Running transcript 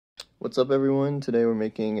What's up everyone? Today we're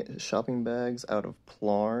making shopping bags out of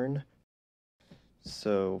Plarn.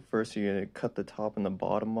 So first you're going to cut the top and the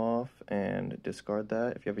bottom off and discard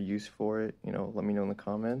that. If you have a use for it, let me know in the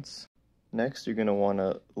comments. Next you're going to want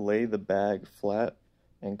to lay the bag flat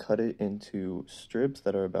and cut it into strips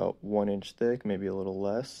that are about 1 inch thick, maybe a little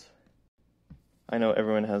less. I know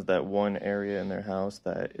everyone has that one area in their house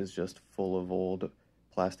that is just full of old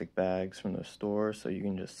plastic bags from the store, so you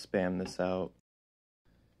can just spam this out.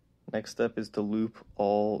 Next step is to loop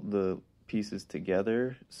all the pieces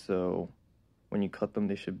together, so when you cut them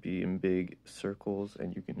they should be in big circles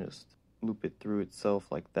and you can just loop it through itself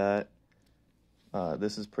like that.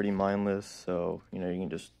 This is pretty mindless, so you can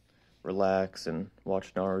just relax and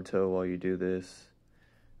watch Naruto while you do this,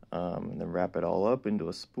 and then wrap it all up into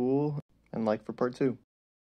a spool and like for part 2.